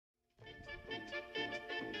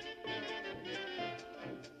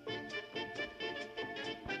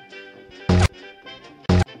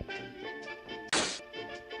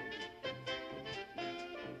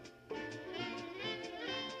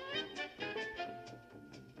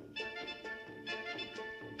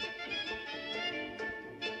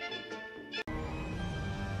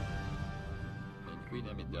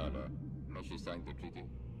Organa. Has she signed the treaty?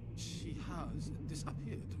 She has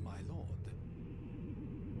disappeared, my lord.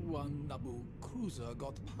 One Naboo cruiser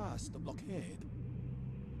got past the blockade.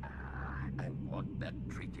 I want that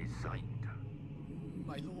treaty signed.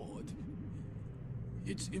 My lord,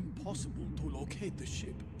 it's impossible to locate the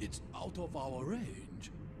ship. It's out of our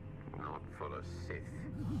range. Not for a Sith.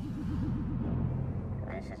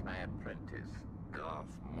 This is my apprentice, Darth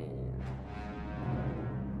Maul.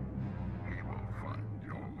 He will find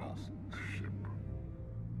your lost ship.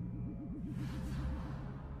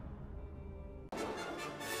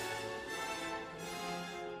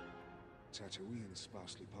 Tatooine is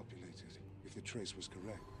sparsely populated. If the trace was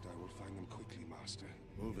correct, I will find them quickly, Master.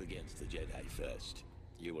 Move against the Jedi first.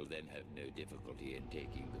 You will then have no difficulty in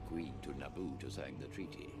taking the Queen to Naboo to sign the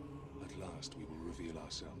treaty. At last we will reveal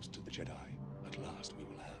ourselves to the Jedi. At last we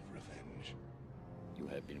will have revenge. You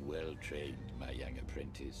have been well trained, my young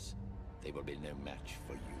apprentice. They will be no match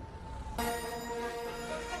for you.